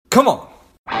Come on.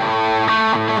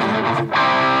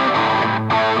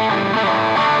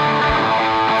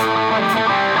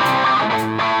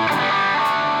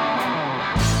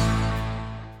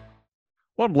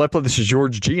 Well, Lepla, this is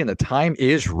George G, and the time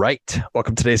is right.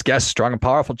 Welcome to today's guest, strong and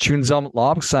powerful Chunzum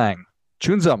Lobsang.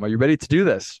 Chunzum, are you ready to do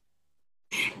this?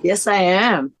 Yes, I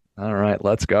am. All right,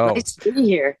 let's go. Nice to be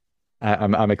here.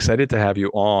 I'm excited to have you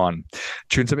on.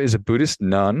 Chunzum is a Buddhist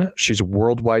nun. She's a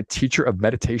worldwide teacher of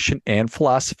meditation and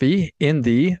philosophy in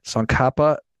the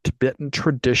Tsongkhapa Tibetan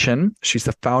tradition. She's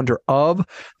the founder of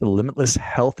the Limitless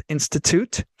Health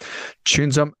Institute.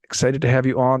 Chunzum, excited to have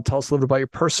you on. Tell us a little about your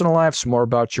personal life, some more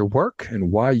about your work,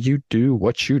 and why you do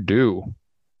what you do.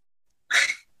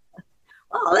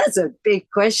 Oh, that's a big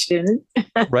question.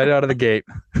 Right out of the gate.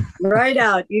 Right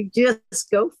out. You just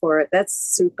go for it. That's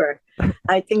super.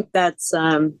 I think that's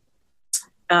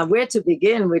where to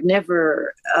begin would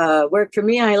never work for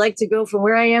me. I like to go from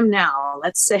where I am now,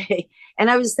 let's say. And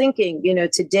I was thinking,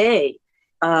 today,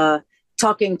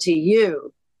 talking to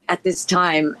you at this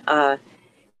time kind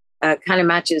of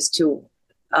matches to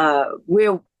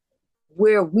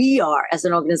where we are as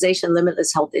an organization,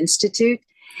 Limitless Health Institute.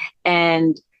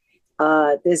 And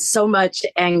there's so much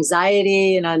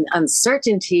anxiety and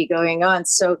uncertainty going on.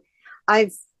 So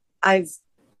I've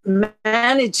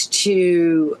managed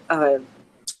to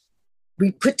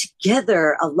we put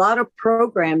together a lot of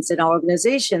programs in our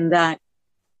organization that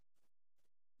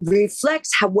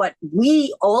reflects what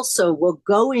we also were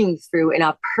going through in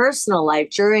our personal life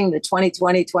during the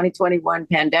 2020, 2021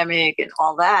 pandemic and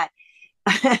all that,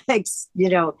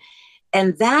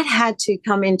 and that had to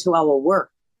come into our work.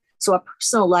 So our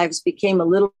personal lives became a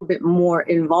little bit more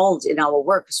involved in our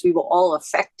work because we were all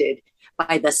affected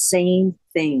by the same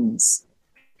things.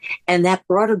 And that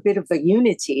brought a bit of a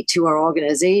unity to our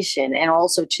organization and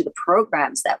also to the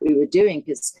programs that we were doing,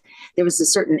 because there was a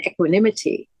certain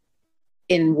equanimity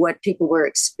in what people were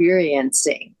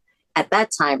experiencing at that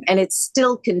time. And it's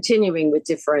still continuing with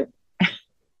different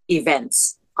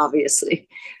events, obviously.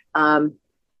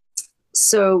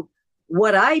 So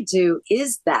what I do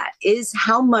is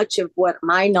how much of what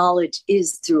my knowledge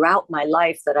is throughout my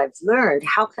life that I've learned,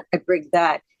 how can I bring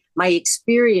that, my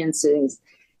experiences,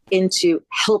 into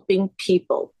helping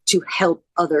people to help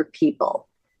other people?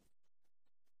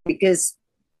 Because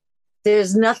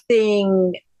there's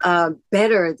nothing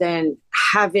better than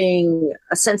having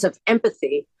a sense of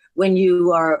empathy when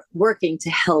you are working to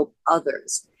help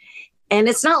others. And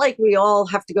it's not like we all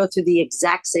have to go through the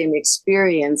exact same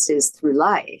experiences through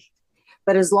life,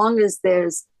 but as long as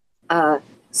there's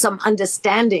some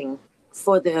understanding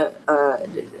for the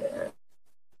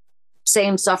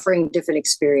same suffering, different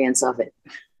experience of it.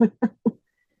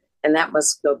 And that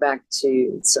must go back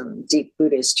to some deep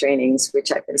Buddhist trainings,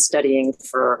 which I've been studying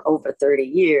for over 30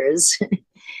 years.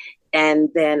 And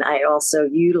then I also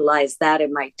utilize that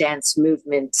in my dance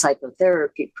movement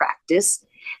psychotherapy practice.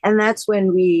 And that's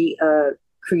when we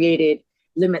created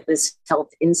Limitless Health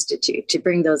Institute to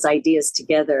bring those ideas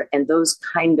together and those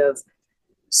kind of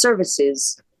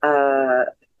services,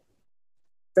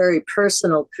 very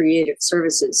personal, creative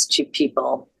services to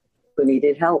people who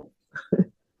needed help.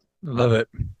 Love it.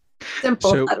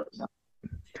 Simple. So, I don't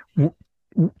know.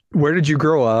 Where did you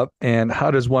grow up, and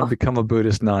how does one become a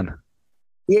Buddhist nun?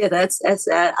 Yeah, that's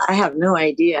I have no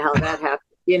idea how that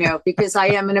happened, because I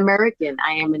am an American.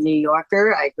 I am a New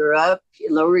Yorker. I grew up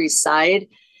Lower East Side,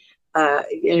 and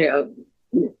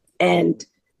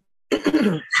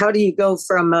how do you go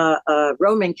from a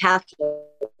Roman Catholic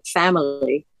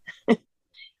family,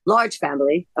 large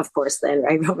family, of course, then,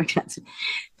 right? Roman Catholic,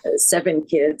 7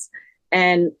 kids.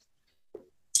 And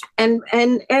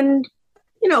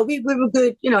we were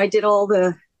good. I did all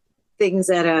the things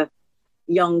that a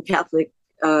young Catholic,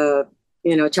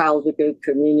 child would go,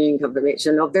 communion,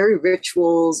 confirmation, very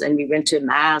rituals, and we went to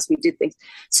mass, we did things.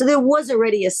 So there was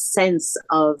already a sense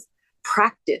of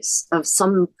practice of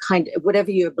some kind,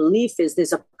 whatever your belief is,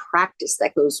 there's a practice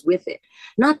that goes with it.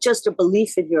 Not just a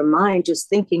belief in your mind, just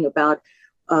thinking about,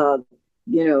 God,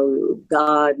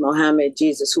 Mohammed,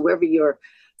 Jesus, whoever you're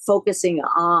focusing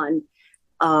on.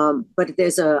 But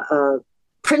there's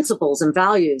principles and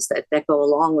values that go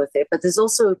along with it. But there's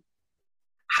also,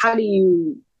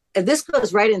 and this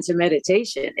goes right into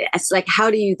meditation. It's like,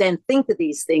 how do you then think of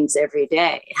these things every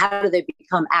day? How do they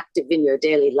become active in your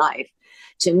daily life?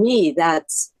 To me,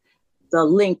 that's the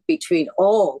link between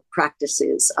all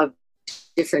practices of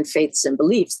different faiths and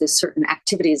beliefs. There's certain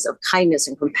activities of kindness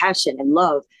and compassion and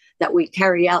love that we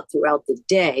carry out throughout the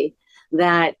day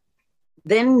that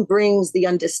then brings the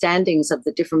understandings of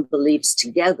the different beliefs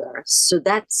together. So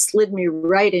that slid me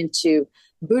right into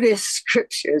Buddhist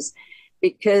scriptures,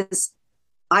 because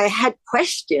I had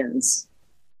questions.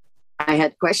 I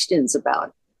had questions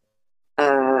about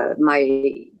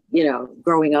my,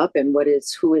 growing up and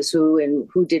who is who and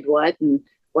who did what and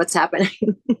what's happening.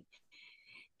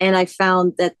 And I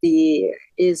found that there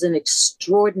is an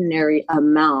extraordinary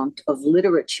amount of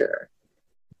literature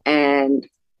and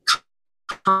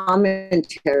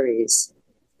commentaries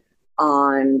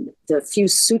on the few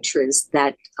sutras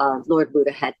that Lord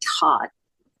Buddha had taught.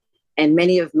 And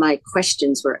many of my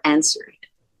questions were answered.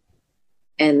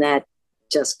 And that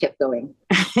just kept going.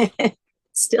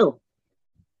 Still,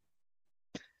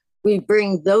 we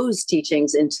bring those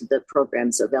teachings into the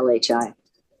programs of LHI.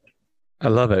 I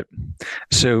love it.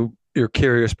 So you're a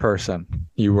curious person.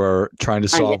 You were trying to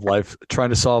solve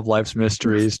life's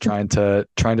mysteries, trying to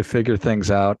figure things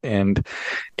out, and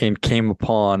came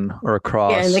upon or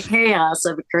across. Yeah, and the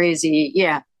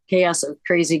chaos of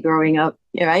crazy growing up.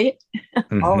 Right?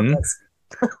 Mm-hmm. All of us.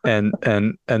 and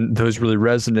those really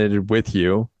resonated with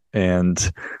you.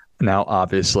 And now,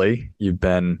 obviously, you've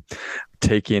been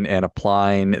taking and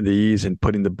applying these and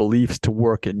putting the beliefs to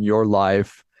work in your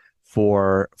life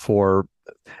for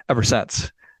ever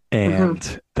since.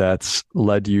 And that's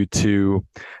led you to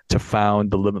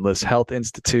found the Limitless Health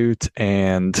Institute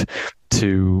and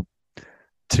to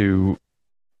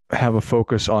have a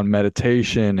focus on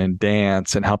meditation and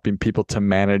dance and helping people to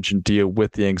manage and deal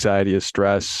with the anxiety of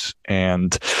stress.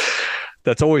 And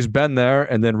that's always been there,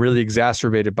 and then really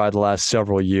exacerbated by the last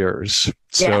several years.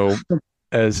 So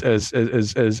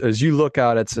as you look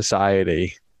out at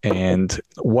society, and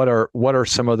what are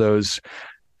some of those,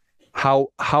 how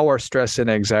are stress and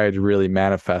anxiety really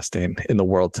manifesting in the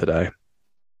world today?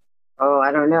 Oh,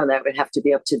 I don't know. That would have to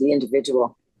be up to the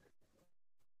individual.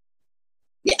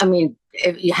 Yeah, I mean,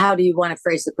 how do you want to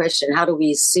phrase the question? How do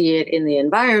we see it in the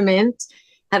environment?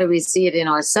 How do we see it in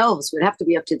ourselves? It would have to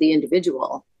be up to the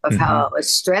individual of how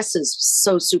stress is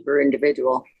so super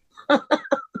individual. So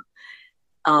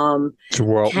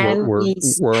we're all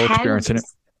experiencing it.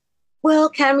 Well,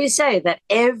 can we say that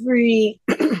every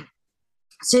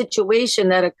situation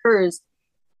that occurs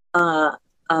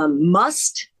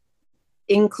must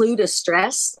include a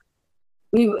stress?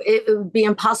 It would be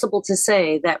impossible to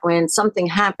say that when something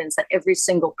happens that every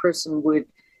single person would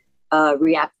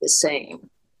react the same.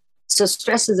 So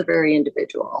stress is a very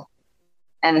individual,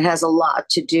 and it has a lot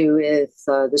to do with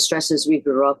the stresses we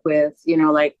grew up with,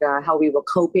 like how we were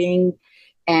coping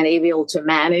and able to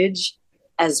manage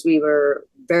as we were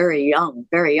very young,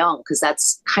 because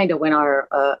that's kind of when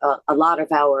a lot of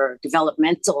our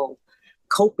developmental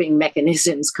coping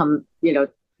mechanisms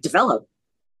develop.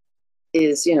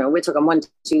 Is, we took them 1,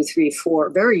 2, 3,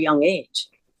 4, very young age.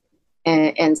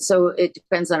 And so it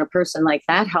depends on a person like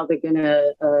that, how they're going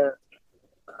to,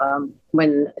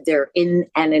 when they're in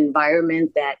an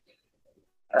environment that,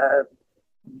 how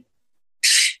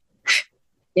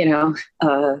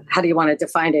do you want to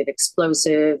define it?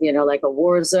 Explosive, like a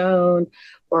war zone,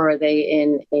 or are they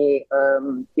in a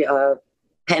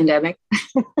pandemic?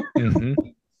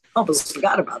 Almost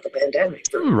forgot about the pandemic.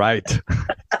 Right.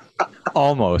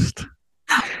 Almost.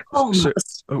 So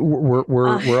we're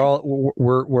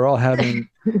all having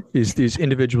these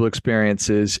individual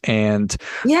experiences, and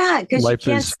because you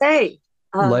can't stay.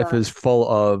 Life is full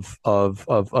of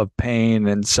pain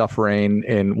and suffering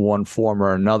in one form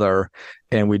or another,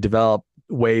 and we develop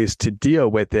ways to deal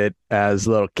with it as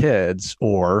little kids,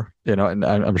 or and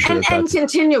I'm sure and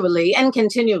continually,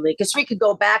 because we could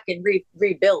go back and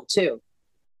rebuild too.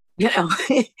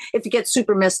 If you get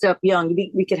super messed up young,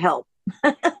 we could help.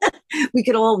 We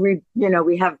could all we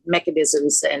have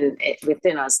mechanisms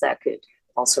within us that could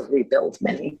also rebuild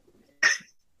many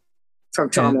from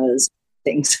traumas,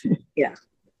 things. Yeah.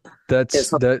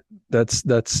 That's what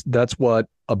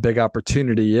a big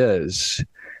opportunity is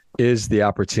the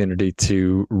opportunity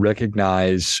to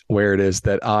recognize where it is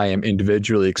that I am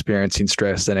individually experiencing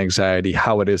stress and anxiety,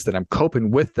 how it is that I'm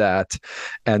coping with that,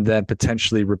 and then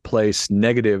potentially replace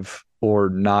negative or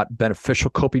not beneficial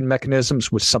coping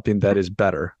mechanisms with something that is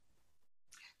better.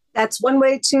 That's one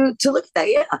way to look at that.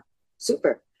 Yeah,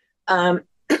 super.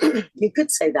 You could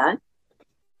say that.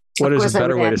 What is a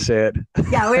better way to say it?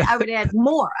 Yeah, I would add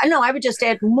more. I would just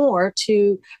add more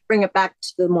to bring it back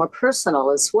to the more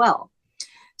personal as well.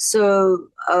 So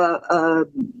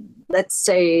let's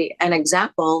say an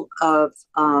example of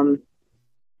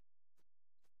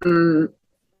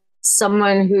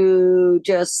someone who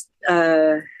just,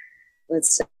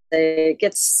 let's say,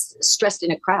 gets stressed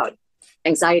in a crowd,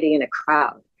 anxiety in a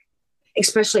crowd.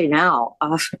 Especially now,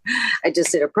 I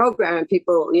just did a program and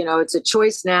people, it's a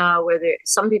choice now where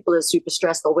some people are super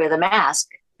stressed, they'll wear the mask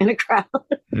in a crowd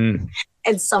and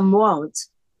some won't,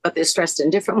 but they're stressed in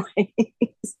different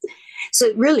ways.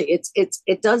 So really,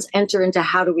 it does enter into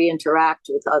how do we interact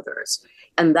with others.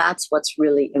 And that's what's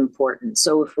really important.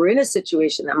 So if we're in a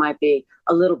situation that might be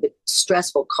a little bit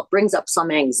stressful, brings up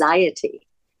some anxiety,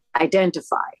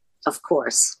 identify, of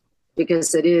course,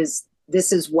 because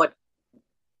this is when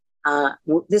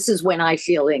I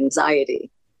feel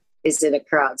anxiety is in a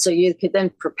crowd. So you could then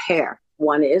prepare.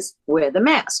 One is wear the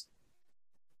mask,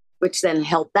 which then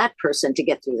helped that person to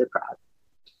get through the crowd,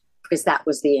 because that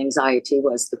was the anxiety,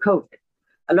 was the COVID.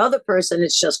 Another person,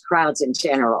 it's just crowds in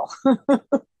general.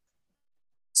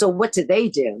 So what do? They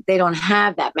don't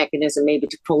have that mechanism maybe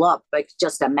to pull up, like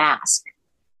just a mask.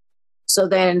 So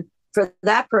then for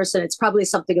that person, it's probably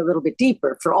something a little bit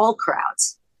deeper for all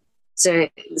crowds. So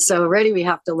already we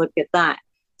have to look at that.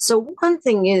 So one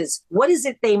thing is, what is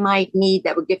it they might need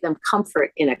that would give them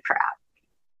comfort in a crowd?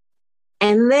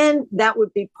 And then that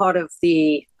would be part of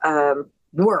the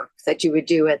work that you would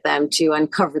do with them to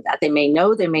uncover that. They may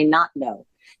know, they may not know.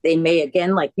 They may,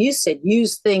 again, like you said,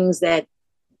 use things that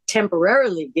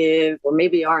temporarily give or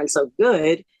maybe aren't so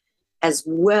good as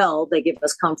well. They give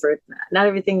us comfort. Not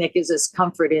everything that gives us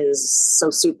comfort is so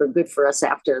super good for us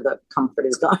after the comfort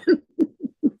is gone.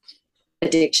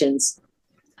 Addictions,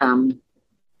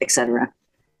 etc.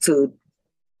 Food,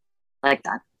 like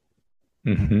that.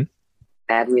 Mm-hmm.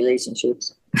 Bad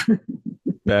relationships.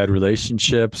 Bad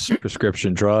relationships,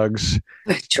 prescription drugs.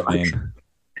 I mean,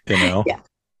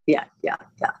 Yeah.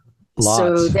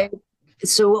 Lots.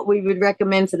 So what we would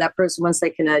recommend for that person, once they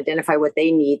can identify what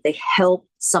they need, they help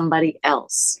somebody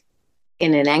else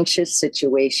in an anxious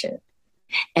situation.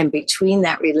 And between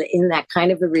that, in that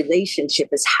kind of a relationship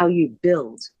is how you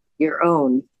build your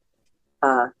own,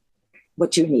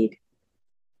 what you need.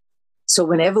 So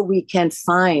whenever we can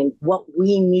find what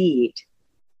we need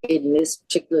in this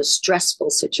particular stressful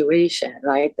situation,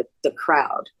 right, the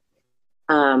crowd,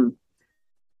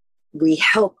 we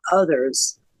help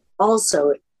others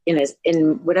also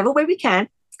in whatever way we can.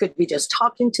 Could be just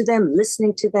talking to them,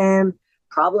 listening to them,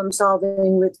 problem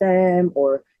solving with them,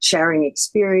 or sharing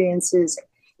experiences.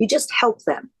 You just help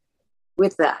them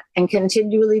with that and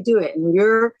continually do it. And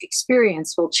your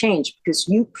experience will change because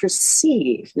you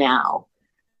perceive now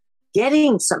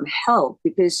getting some help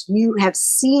because you have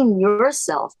seen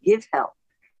yourself give help.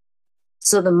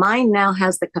 So the mind now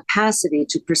has the capacity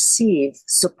to perceive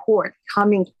support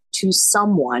coming to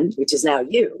someone, which is now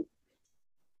you,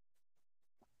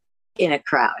 in a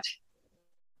crowd,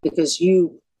 because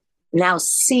you now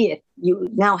see it, you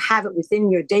now have it within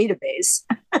your database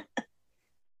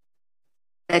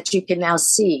that you can now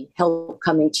see help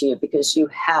coming to you because you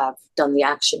have done the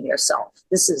action yourself.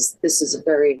 This is a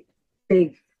very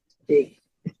big thing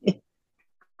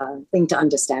to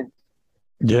understand.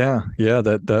 Yeah,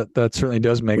 that certainly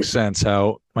does make sense.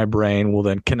 How my brain will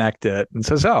then connect it and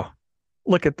says, "Oh,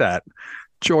 look at that.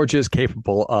 George is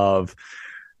capable of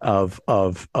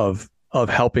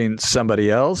helping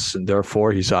somebody else, and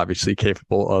therefore he's obviously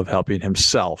capable of helping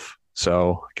himself.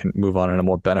 So I can move on in a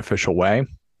more beneficial way."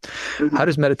 Mm-hmm. How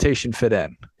does meditation fit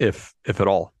in, if at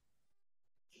all?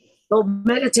 Well,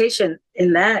 meditation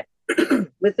in that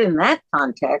within that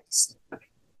context,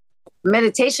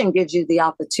 meditation gives you the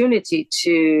opportunity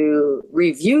to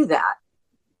review that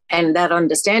and that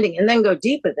understanding, and then go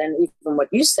deeper than even what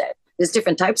you said. There's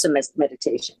different types of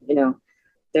meditation.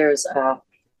 There's a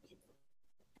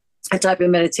type of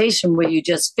meditation where you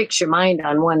just fix your mind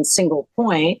on one single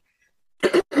point.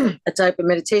 A type of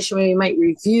meditation where you might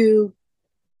review,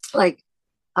 like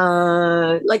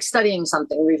studying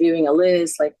something, reviewing a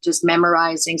list, like just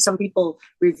memorizing. Some people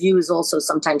review is also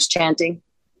sometimes chanting,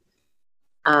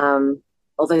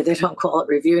 although they don't call it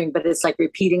reviewing, but it's like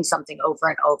repeating something over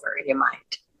and over in your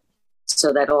mind.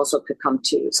 So that also could come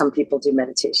to, some people do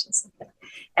meditations like that.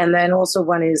 And then also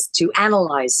one is to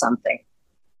analyze something.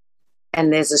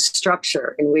 And there's a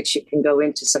structure in which you can go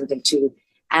into something to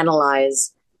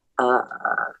analyze a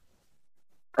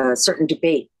certain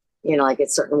debate, like a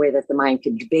certain way that the mind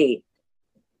can debate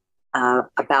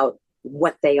about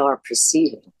what they are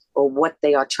perceiving or what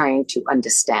they are trying to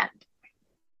understand.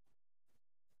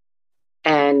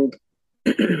 And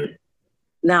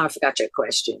now I forgot your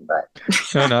question, but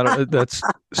no, that's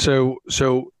so.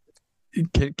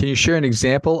 Can you share an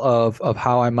example of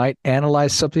how I might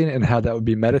analyze something and how that would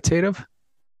be meditative?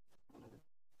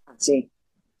 Let's see.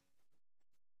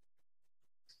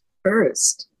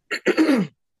 First,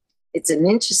 it's an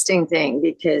interesting thing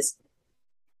because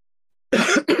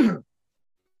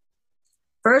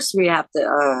first we have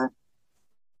to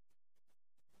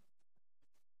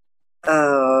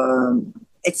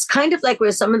it's kind of like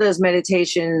where some of those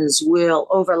meditations will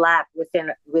overlap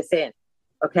within,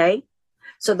 okay?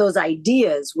 So those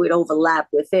ideas would overlap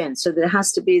within. So there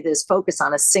has to be this focus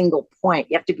on a single point.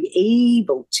 You have to be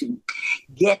able to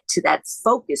get to that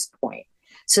focus point.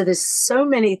 So there's so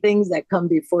many things that come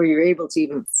before you're able to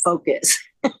even focus.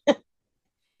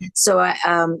 So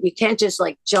you can't just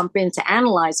like jump into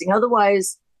analyzing.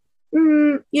 Otherwise,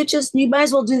 you might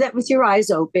as well do that with your eyes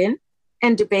open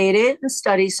and debate it and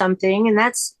study something. And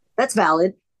that's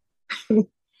valid.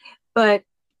 But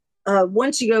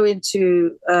once you go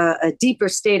into a deeper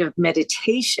state of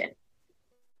meditation,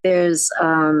 there's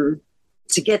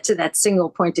to get to that single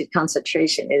pointed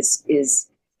concentration is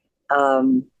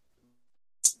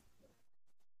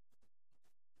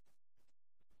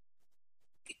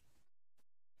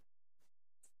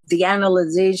the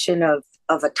analyzation of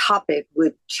a topic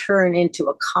would turn into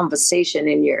a conversation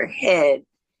in your head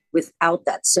without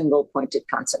that single pointed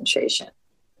concentration.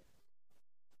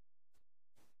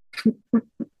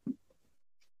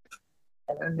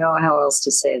 I don't know how else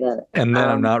to say that. And then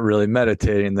I'm not really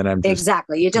meditating. Then I'm just,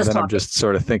 exactly. You're just then talking. I'm just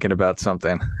sort of thinking about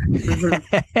something.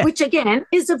 Mm-hmm. Which again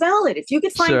is a valid. If you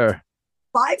could find Sure.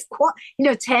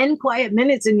 10 quiet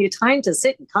minutes in your time to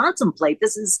sit and contemplate,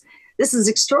 this is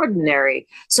extraordinary.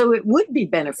 So it would be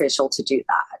beneficial to do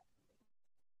that.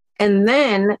 And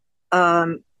then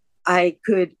I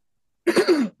could.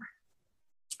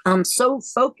 I'm so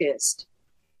focused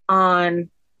on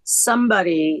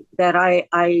somebody that I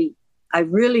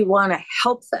really want to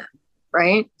help them,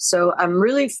 right? So I'm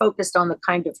really focused on the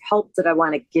kind of help that I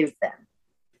want to give them.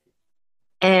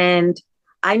 And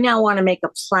I now want to make a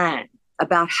plan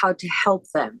about how to help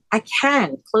them. I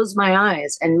can close my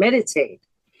eyes and meditate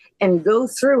and go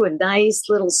through a nice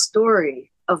little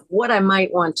story of what I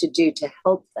might want to do to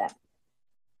help them.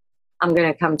 I'm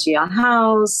going to come to your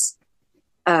house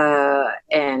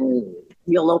and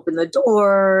you'll open the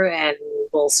door and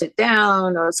we'll sit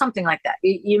down or something like that.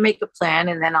 You make a plan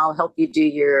and then I'll help you do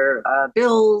your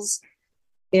bills.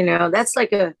 That's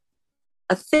like a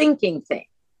thinking thing.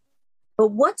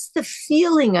 But what's the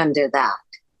feeling under that?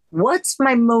 What's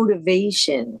my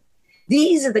motivation?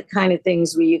 These are the kind of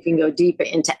things where you can go deeper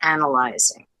into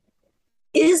analyzing.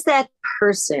 Is that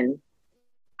person,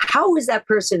 how is that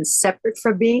person separate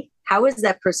from me? How is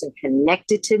that person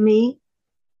connected to me?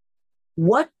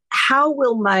 How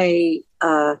will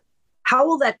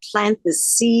that plant the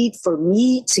seed for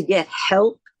me to get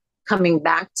help coming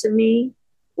back to me?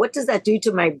 What does that do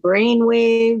to my brain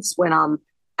waves when I'm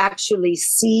actually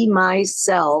see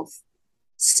myself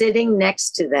sitting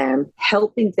next to them,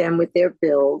 helping them with their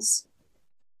bills,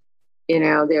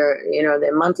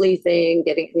 their monthly thing,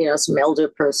 getting, some elder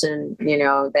person,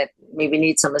 that maybe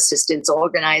needs some assistance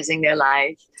organizing their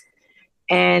life.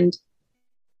 And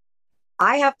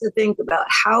I have to think about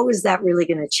how is that really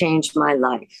going to change my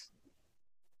life?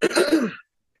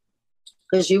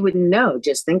 Because you wouldn't know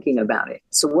just thinking about it.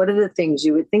 So what are the things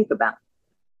you would think about?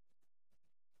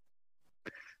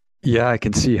 Yeah, I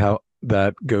can see how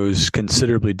that goes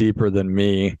considerably deeper than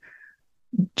me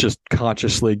just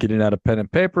consciously getting out a pen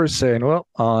and paper saying, well,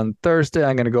 on Thursday,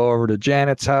 I'm going to go over to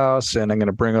Janet's house and I'm going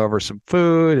to bring over some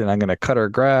food and I'm going to cut her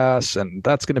grass. And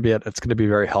that's going to be it. It's going to be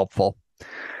very helpful.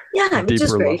 Yeah, which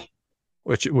is great.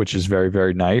 Which is very,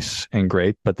 very nice and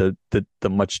great. But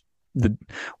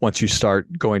once you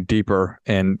start going deeper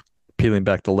and peeling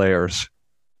back the layers.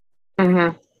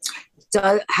 Mm-hmm.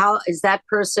 So how is that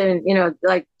person,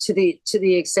 like to the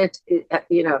extent,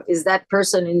 is that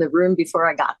person in the room before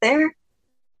I got there?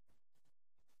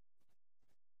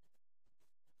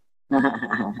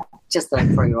 Just to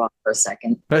throw you off for a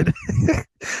second.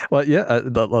 Well, yeah.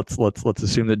 Let's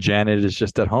assume that Janet is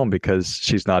just at home because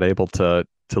she's not able to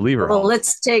leave her home. Well,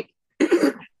 let's take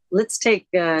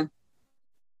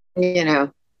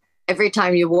every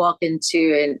time you walk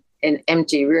into an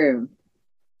empty room,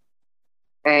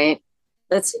 right?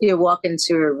 Let's say you walk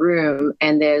into a room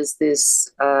and there's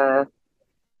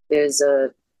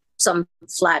some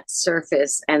flat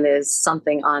surface and there's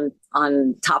something on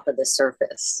top of the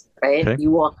surface, right? Okay.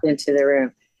 You walked into the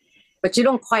room, but you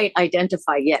don't quite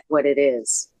identify yet what it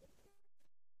is.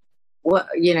 But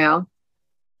you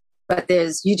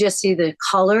just see the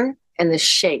color and the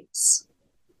shapes.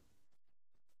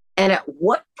 And at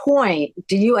what point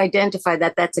do you identify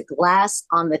that that's a glass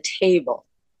on the table?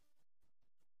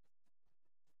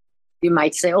 You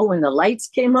might say, oh, when the lights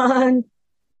came on,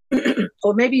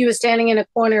 or maybe you were standing in a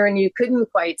corner and you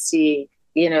couldn't quite see,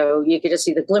 you could just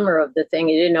see the glimmer of the thing.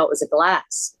 You didn't know it was a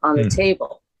glass on the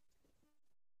table.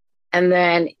 And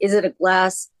then is it a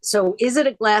glass? So is it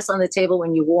a glass on the table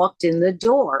when you walked in the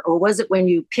door? Or was it when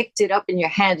you picked it up in your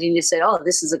hand and you said, oh,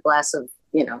 this is a glass of,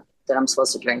 that I'm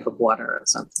supposed to drink of water or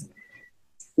something?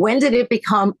 When did it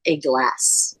become a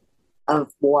glass?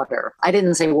 of water. I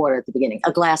didn't say water at the beginning,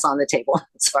 a glass on the table.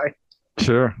 Sorry.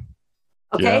 Sure.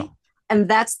 Okay. Yeah. And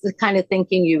that's the kind of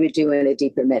thinking you would do in a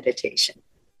deeper meditation.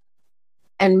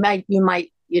 And you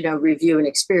might, review an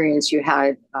experience you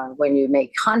had when you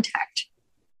make contact.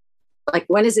 Like,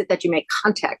 when is it that you make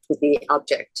contact with the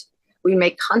object? We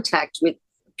make contact with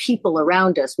people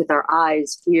around us with our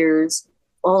eyes, ears,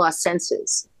 all our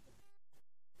senses.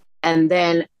 And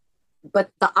then, but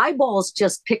the eyeballs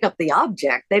just pick up the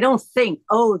object. They don't think,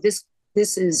 oh, this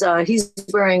is, he's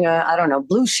wearing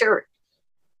blue shirt.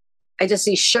 I just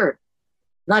see shirt.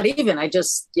 Not even, I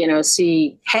just,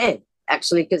 see head,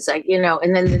 actually, because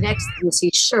and then the next you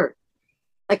see shirt.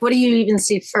 Like, what do you even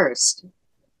see first?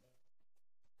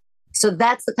 So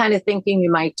that's the kind of thinking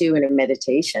you might do in a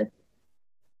meditation.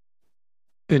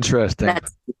 Interesting.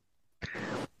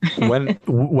 When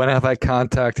have I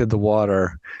contacted the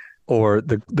water or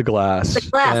the glass? The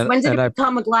glass. When did it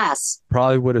become a glass?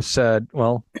 Probably would have said,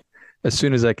 well, as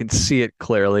soon as I can see it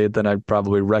clearly, then I'd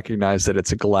probably recognize that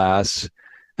it's a glass.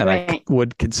 And right. I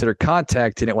would consider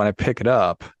contacting it when I pick it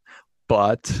up,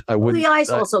 but I wouldn't. The eyes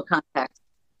also contact.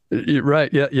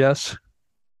 Right. Yeah. Yes.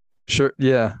 Sure.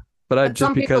 Yeah. But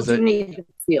just because I need to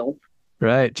feel.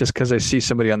 Right. Just because I see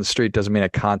somebody on the street doesn't mean I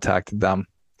contacted them.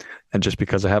 And just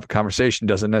because I have a conversation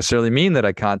doesn't necessarily mean that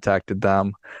I contacted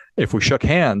them. If we shook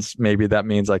hands, maybe that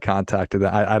means I contacted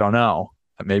them. I don't know.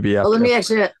 Maybe. Well, let me ask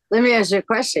you a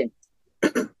question.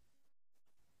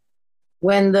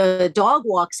 When the dog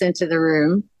walks into the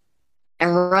room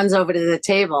and runs over to the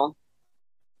table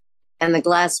and the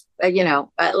glass,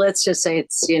 let's just say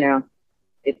it's,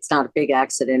 it's not a big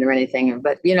accident or anything,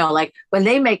 but, like when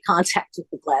they make contact with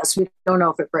the glass, we don't know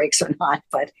if it breaks or not,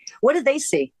 but what do they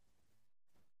see?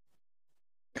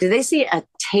 Do they see a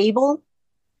table,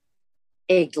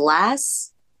 a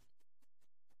glass?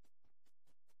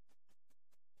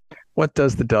 What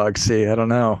does the dog see? I don't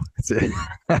know. That's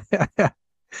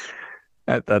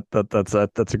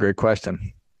a great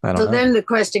question. I don't know. Then the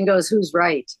question goes, who's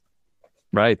right?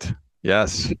 Right.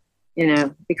 Yes.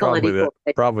 We call it equal.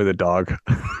 Probably the dog.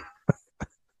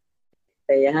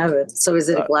 There you have it. So is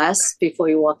it a glass before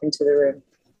you walk into the room?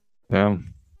 Yeah.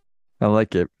 I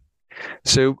like it.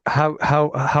 So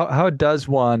how does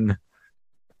one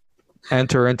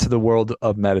enter into the world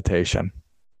of meditation?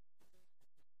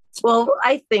 Well,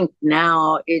 I think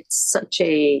now it's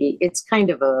kind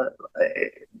of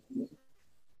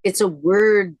it's a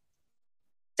word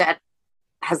that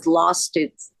has lost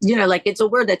its, it's a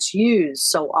word that's used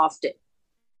so often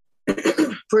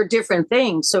for different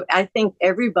things. So I think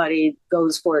everybody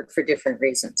goes for it for different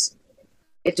reasons.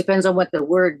 It depends on what the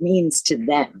word means to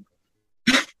them.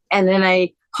 And then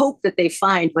I hope that they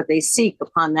find what they seek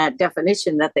upon that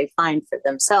definition that they find for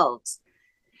themselves.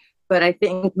 But I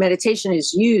think meditation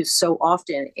is used so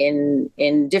often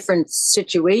in different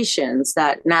situations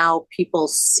that now people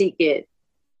seek it,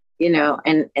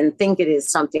 and think it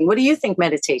is something. What do you think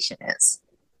meditation is?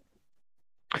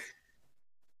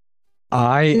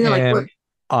 I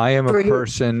am a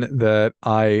person that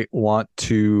I want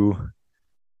to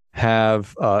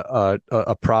have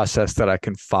a process that I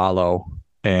can follow.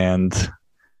 And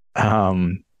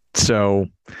so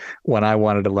when I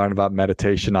wanted to learn about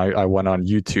meditation, I went on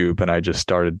YouTube and I just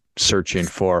started searching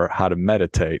for how to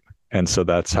meditate. And so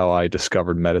that's how I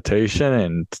discovered meditation.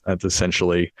 And that's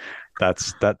essentially,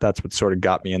 that's what sort of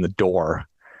got me in the door.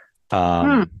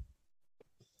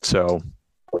 So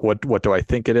what do I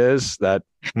think it is? That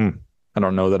I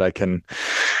don't know that I can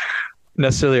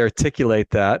necessarily articulate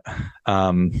that,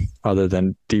 other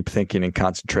than deep thinking and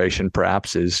concentration,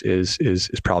 perhaps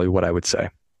is probably what I would say.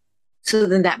 So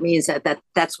then that means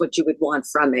that's what you would want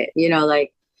from it,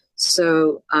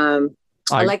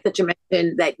 I like that you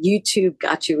mentioned that YouTube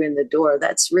got you in the door.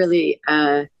 That's really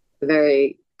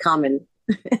very common.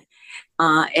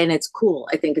 And it's cool.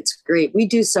 I think it's great. We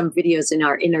do some videos in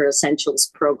our Inner Essentials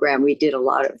program. We did a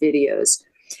lot of videos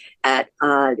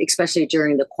especially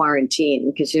during the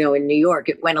quarantine, because, in New York,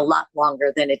 it went a lot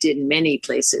longer than it did in many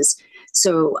places.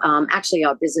 So actually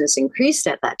our business increased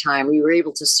at that time. We were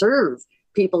able to serve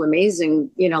people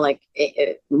amazing,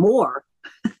 more,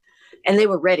 and they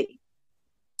were ready.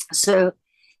 So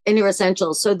Inner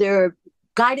Essentials. So there are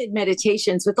guided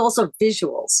meditations with also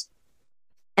visuals.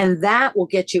 And that will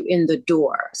get you in the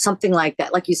door, something like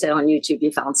that. Like you said, on YouTube,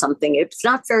 you found something. It's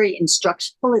not very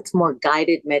instructional. It's more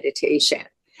guided meditation.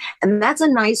 And that's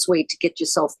a nice way to get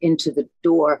yourself into the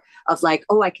door of like,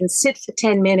 oh, I can sit for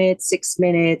 10 minutes, 6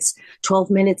 minutes,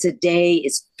 12 minutes a day.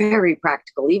 Is very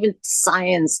practical. Even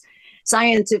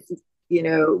scientific,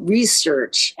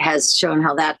 research has shown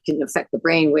how that can affect the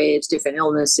brain waves, different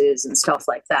illnesses and stuff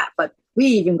like that. But we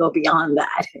even go beyond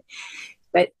that.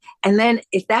 But, and then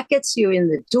if that gets you in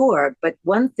the door, but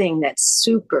one thing that's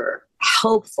super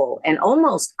helpful and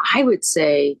almost, I would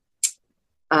say,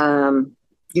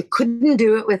 you couldn't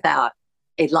do it without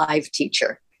a live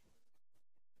teacher,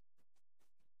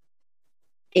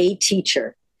 a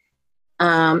teacher.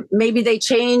 Maybe they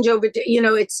change over to,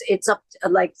 it's up to,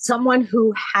 like someone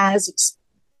who has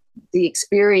the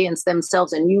experience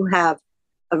themselves and you have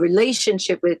a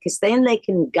relationship with, because then they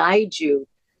can guide you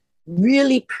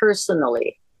really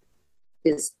personally,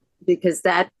 because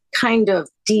that kind of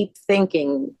deep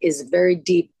thinking is a very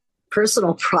deep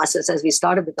personal process, as we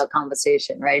started with the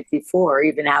conversation right before,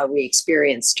 even how we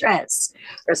experience stress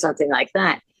or something like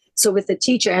that. So with the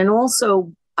teacher, and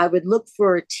also I would look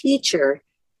for a teacher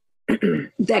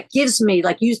that gives me,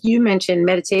 like you mentioned,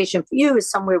 meditation for you is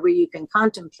somewhere where you can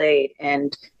contemplate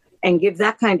and give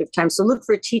that kind of time. So look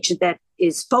for a teacher that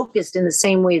is focused in the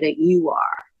same way that you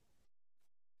are.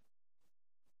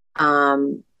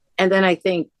 And then I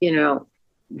think,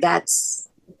 that's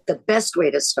the best way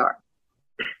to start.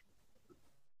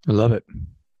 I love it.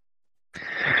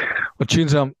 Well,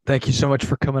 Chunzum, thank you so much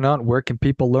for coming on. Where can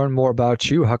people learn more about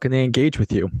you? How can they engage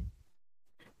with you?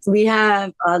 We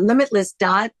have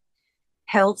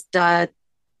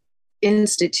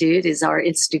limitless.health.institute is our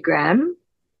Instagram.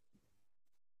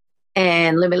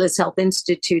 And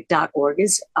limitlesshealthinstitute.org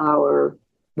is our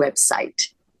website.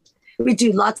 We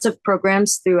do lots of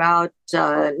programs throughout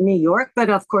New York, but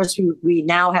of course we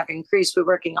now have increased. We're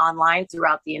working online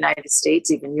throughout the United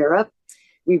States, even Europe.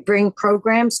 We bring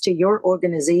programs to your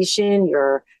organization,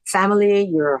 your family,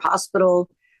 your hospital.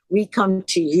 We come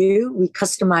to you. We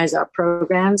customize our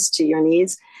programs to your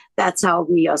needs. That's how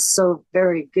we are so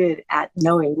very good at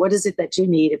knowing what is it that you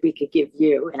need if we could give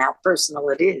you and how personal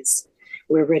it is.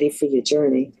 We're ready for your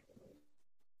journey.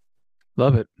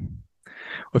 Love it.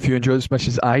 Well, if you enjoyed as much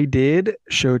as I did,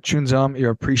 show Chunzum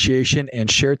your appreciation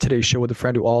and share today's show with a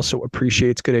friend who also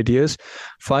appreciates good ideas.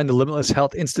 Find the Limitless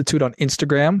Health Institute on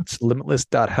Instagram. It's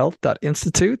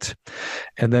limitless.health.institute.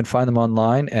 And then find them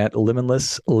online at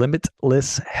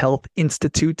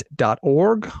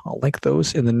limitlesshealthinstitute.org. I'll link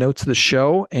those in the notes of the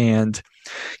show. And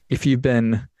if you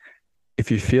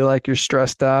feel like you're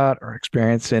stressed out or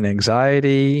experiencing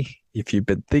anxiety, if you've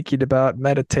been thinking about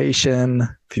meditation,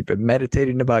 if you've been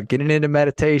meditating about getting into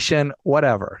meditation,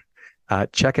 whatever,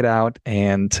 check it out.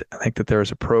 And I think that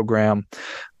there's a program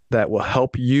that will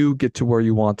help you get to where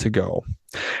you want to go.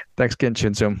 Thanks again,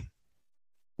 Chunzum.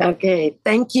 Okay.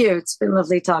 Thank you. It's been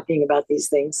lovely talking about these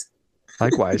things.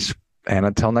 Likewise. And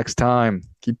until next time,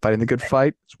 keep fighting the good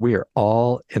fight. We are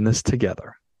all in this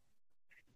together.